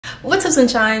What's up,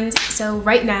 sunshines? So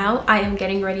right now I am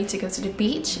getting ready to go to the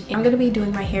beach. I'm gonna be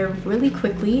doing my hair really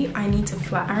quickly. I need to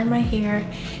flat iron my hair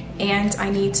and I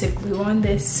need to glue on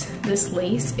this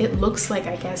lace. It looks like,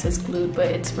 I guess it's glued, but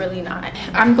it's really not.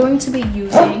 I'm going to be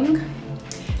using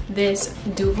this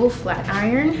Duvolle flat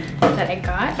iron that I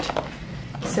got.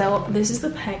 So this is the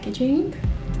packaging.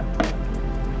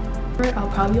 I'll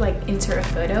probably like insert a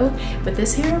photo, but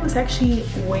this hair was actually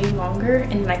way longer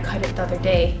and then I cut it the other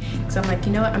day because I'm like,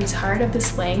 you know what, I'm tired of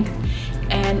this length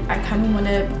and I kind of want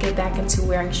to get back into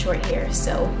wearing short hair.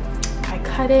 So I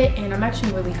cut it and I'm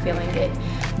actually really feeling it,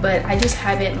 but I just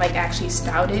haven't like actually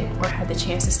styled it or had the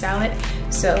chance to style it.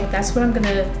 So that's what I'm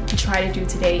gonna try to do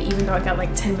today, even though I got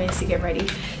like 10 minutes to get ready.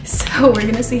 So we're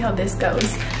gonna see how this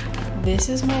goes. This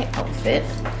is my outfit.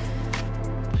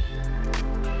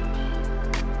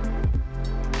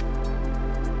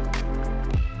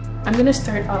 I'm gonna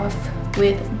start off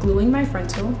with gluing my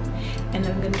frontal and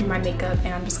then I'm gonna do my makeup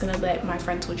and I'm just gonna let my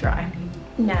frontal dry.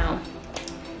 Now,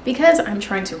 because I'm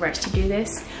trying to rush to do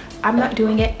this, I'm not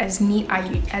doing it as neat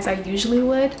as I usually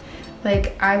would.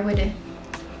 Like, I would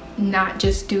not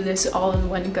just do this all in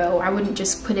one go. I wouldn't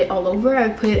just put it all over. I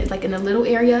would put it like in a little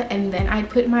area and then I'd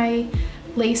put my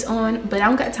lace on, but I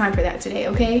don't got time for that today,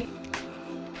 okay?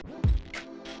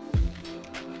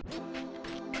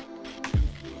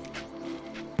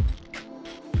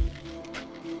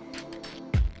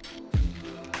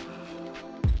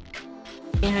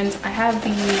 And I have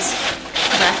these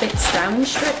rapid styling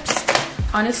strips.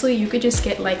 Honestly, you could just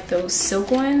get like those silk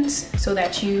ones so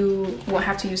that you won't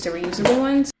have to use the reusable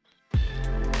ones.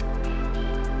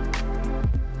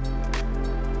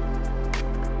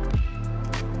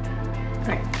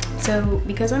 Alright, so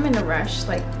because I'm in a rush,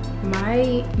 like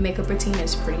my makeup routine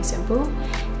is pretty simple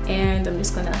and I'm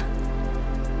just gonna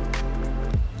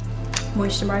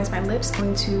moisturize my lips. I'm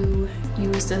going to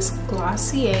use this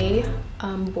Glossier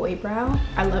boy brow.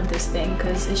 I love this thing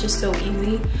because it's just so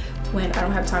easy when I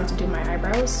don't have time to do my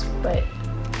eyebrows. But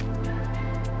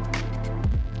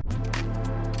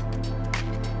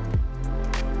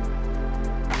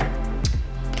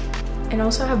and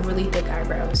also I have really thick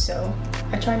eyebrows, so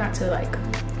I try not to like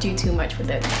do too much with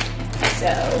it.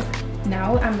 So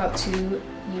now I'm about to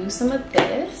use some of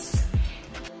this.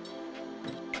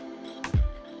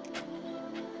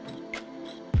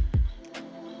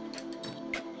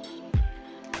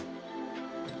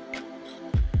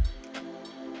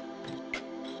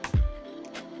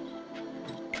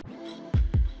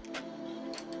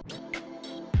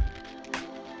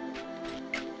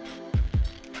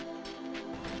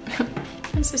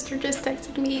 My sister just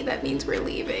texted me. That means we're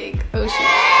leaving. Oh shit.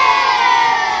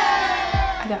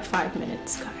 I got 5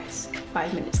 minutes, guys.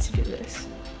 5 minutes to do this.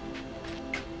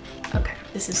 Okay,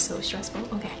 this is so stressful.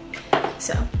 Okay,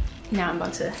 so now I'm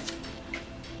about to...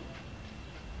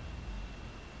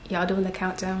 Y'all doing the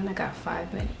countdown? I got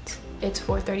 5 minutes. It's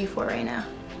 4:34 right now.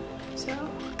 So...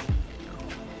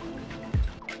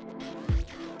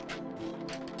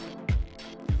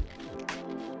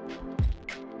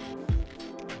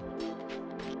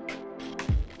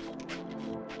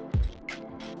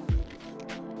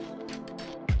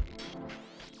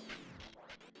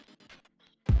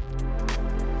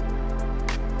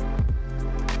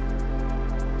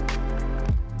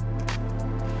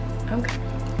 okay,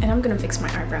 and I'm gonna fix my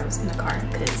eyebrows in the car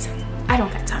because I don't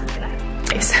got time for that.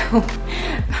 Okay, so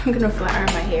I'm gonna flat iron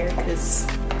my hair because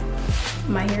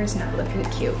my hair is not looking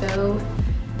cute though.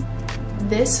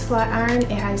 This flat iron,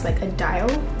 it has like a dial,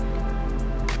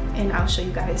 and I'll show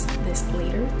you guys this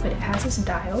later, but it has this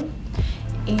dial,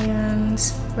 and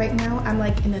right now I'm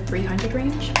like in the 300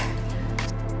 range.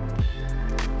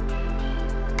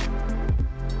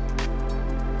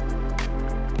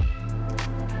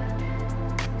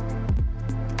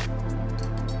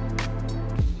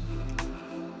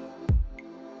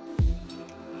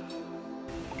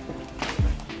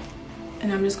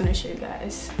 And I'm just gonna show you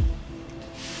guys.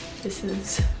 This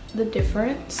is the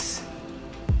difference.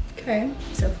 Okay,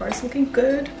 so far it's looking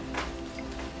good.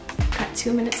 Got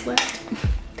 2 minutes left.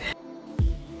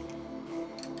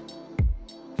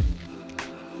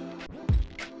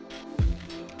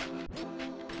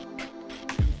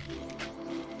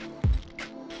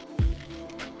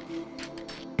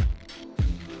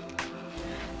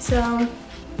 So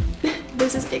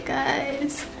this is it,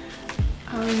 guys.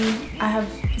 I have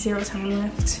 0 time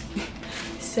left.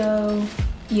 So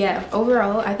yeah,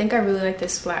 overall I think I really like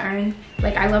this flat iron.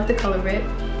 Like, I love the color of it.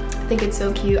 I think it's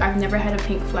so cute. I've never had a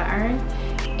pink flat iron,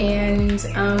 and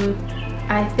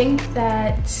I think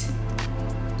that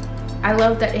I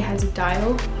love that it has a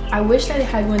dial. I wish that it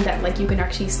had one that like you can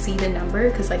actually see the number,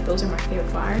 because like those are my favorite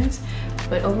flat irons.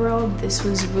 but overall this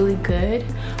was really good.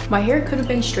 My hair could have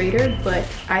been straighter, but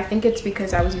I think it's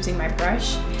because I was using my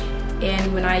brush,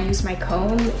 and when I used my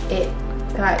comb it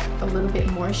got a little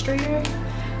bit more straighter.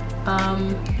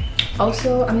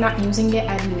 Also, I'm not using it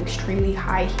at an extremely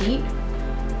high heat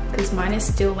because mine is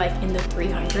still like in the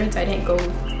 300s. I didn't go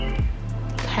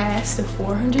past the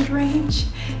 400 range.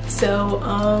 So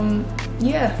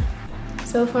yeah,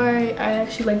 so far I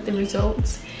actually like the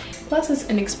results. Plus it's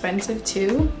inexpensive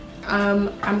too.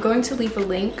 I'm going to leave a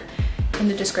link in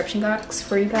the description box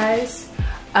for you guys,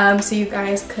 so you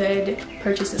guys could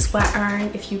purchase this flat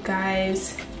iron if you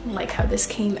guys like how this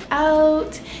came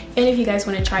out, and if you guys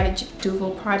want to try a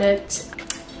Duvolle product.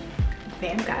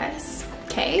 Bam guys.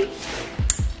 Okay,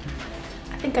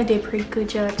 I think I did a pretty good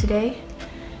job today.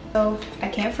 So I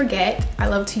can't forget, I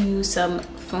love to use some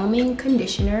foaming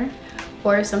conditioner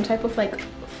or some type of like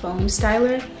foam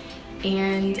styler,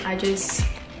 and I just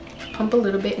pump a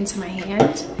little bit into my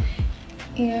hand,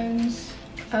 and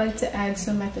I like to add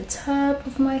some at the top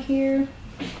of my hair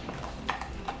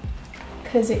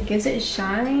because it gives it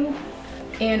shine,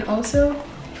 and also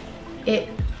it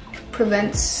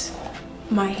prevents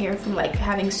my hair from like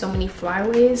having so many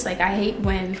flyaways. Like I hate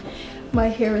when my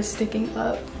hair is sticking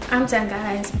up. I'm done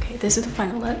guys. Okay, this is the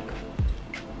final look.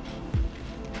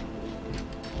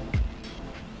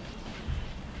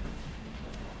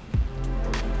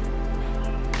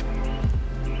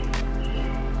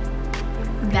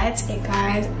 That's it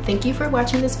guys. Thank you for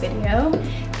watching this video,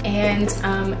 and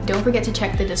don't forget to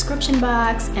check the description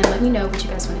box and let me know what you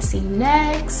guys want to see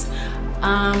next.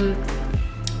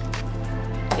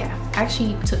 Yeah,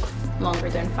 actually took longer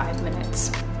than 5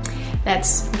 minutes.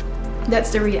 That's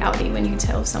the reality when you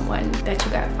tell someone that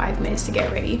you got 5 minutes to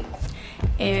get ready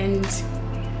and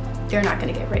they're not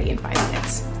gonna get ready in 5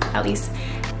 minutes. At least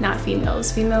not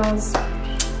females. Females,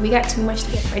 we got too much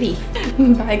to get ready.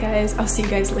 Bye guys, I'll see you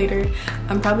guys later.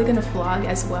 I'm probably gonna vlog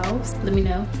as well. So let me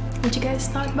know what you guys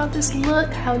thought about this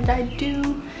look. How did I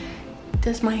do?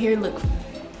 Does my hair look,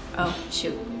 oh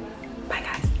shoot. Bye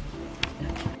guys.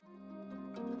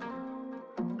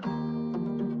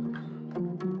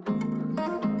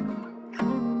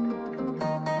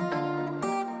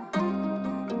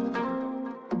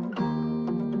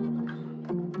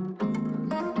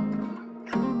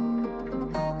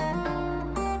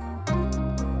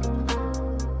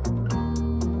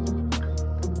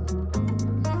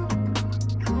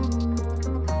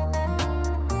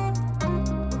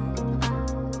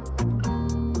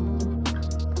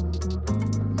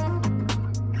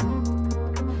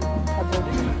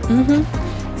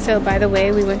 So by the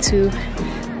way, we went to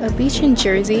a beach in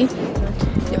Jersey.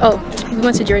 Oh, we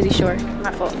went to Jersey Shore,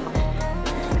 my fault.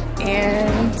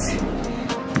 And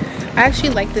I actually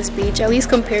like this beach, at least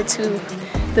compared to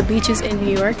the beaches in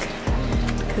New York.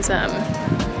 Because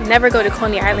never go to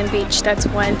Coney Island Beach. That's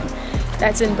one.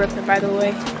 That's in Brooklyn, by the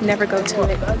way. Never go to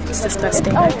it. It's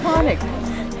disgusting. Iconic.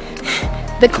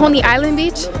 The Coney Island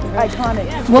Beach?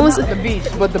 Iconic. What was it? The beach,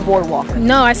 but the boardwalk.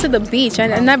 No, I said the beach. I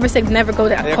never said never go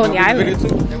to Coney Island.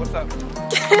 Hey, what's up?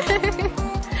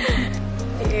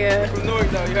 Yeah. From Newark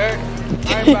though, you heard?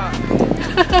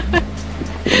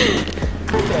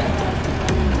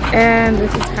 And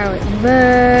this is how it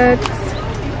looks.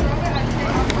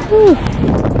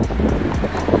 Whew.